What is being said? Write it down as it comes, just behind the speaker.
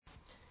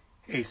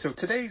Hey, so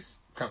today's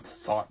kind of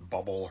thought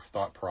bubble or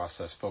thought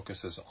process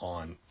focuses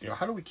on,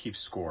 how do we keep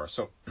score?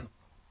 So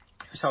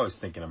here's how I was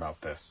thinking about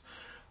this.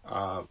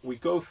 We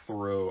go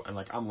through, and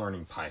like I'm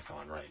learning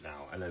Python right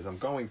now, and as I'm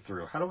going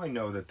through, how do I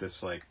know that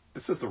this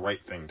is the right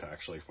thing to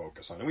actually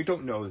focus on? And we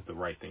don't know that the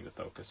right thing to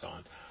focus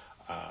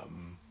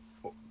on,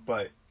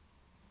 but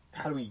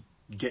how do we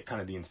get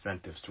kind of the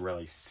incentives to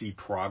really see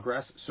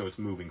progress so it's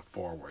moving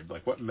forward?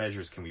 Like, what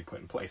measures can we put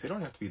in place? They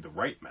don't have to be the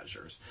right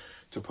measures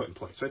to put in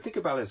place. So I think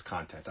about it as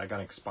content. I got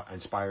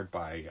inspired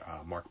by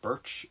Mark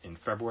Birch in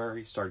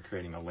February, started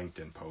creating a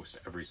LinkedIn post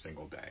every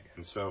single day.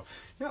 And so,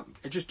 yeah,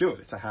 I just do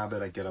it. It's a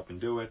habit. I get up and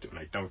do it. When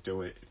I don't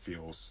do it, it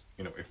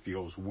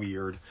feels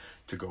weird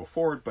to go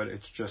forward, but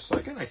it's just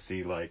like, and I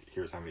see like,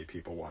 here's how many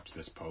people watch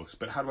this post,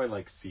 but how do I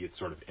like see it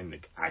sort of in the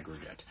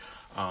aggregate?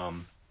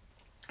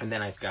 And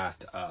then I've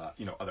got,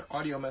 other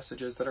audio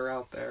messages that are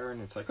out there,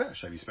 and it's like,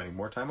 should I be spending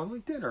more time on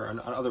LinkedIn or on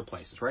other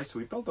places, right? So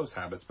we build those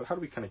habits, but how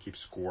do we kind of keep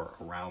score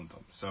around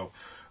them? So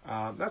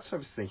that's what I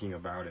was thinking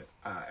about it.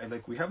 And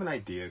like we have an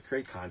idea,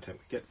 create content,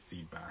 we get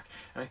feedback,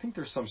 and I think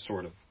there's some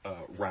sort of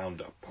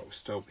roundup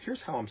post. So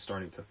here's how I'm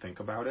starting to think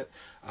about it.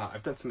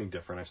 I've done something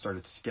different. I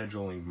started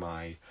scheduling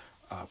my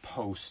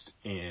post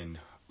in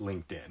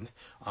LinkedIn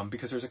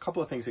because there's a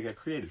couple of things that get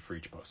created for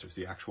each post. There's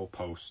the actual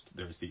post,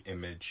 there's the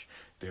image,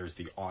 there's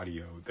the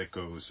audio that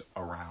goes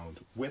around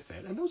with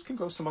it, and those can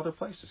go some other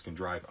places, can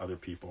drive other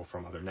people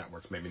from other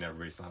networks. Maybe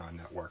everybody's not on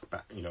network,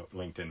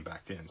 LinkedIn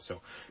backed in.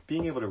 So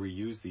being able to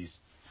reuse these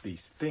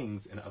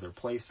things in other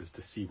places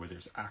to see where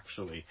there's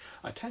actually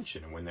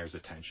attention. And when there's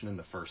attention, and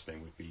the first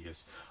thing would be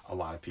is a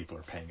lot of people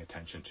are paying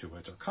attention to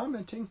it or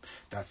commenting,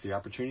 that's the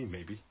opportunity.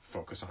 Maybe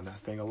focus on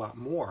that thing a lot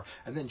more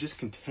and then just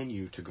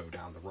continue to go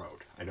down the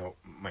road. I know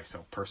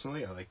myself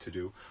personally, I like to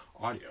do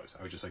audios.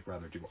 I would just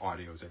rather do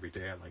audios every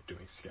day. I like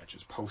doing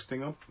sketches. Posting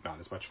them, not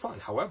as much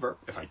fun. However,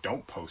 if I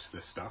don't post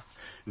this stuff,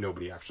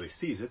 nobody actually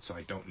sees it, so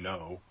I don't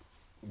know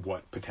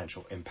what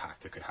potential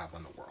impact it could have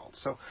on the world.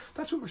 So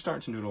that's what we're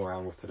starting to noodle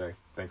around with today.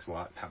 Thanks a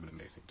lot. Have an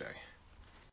amazing day.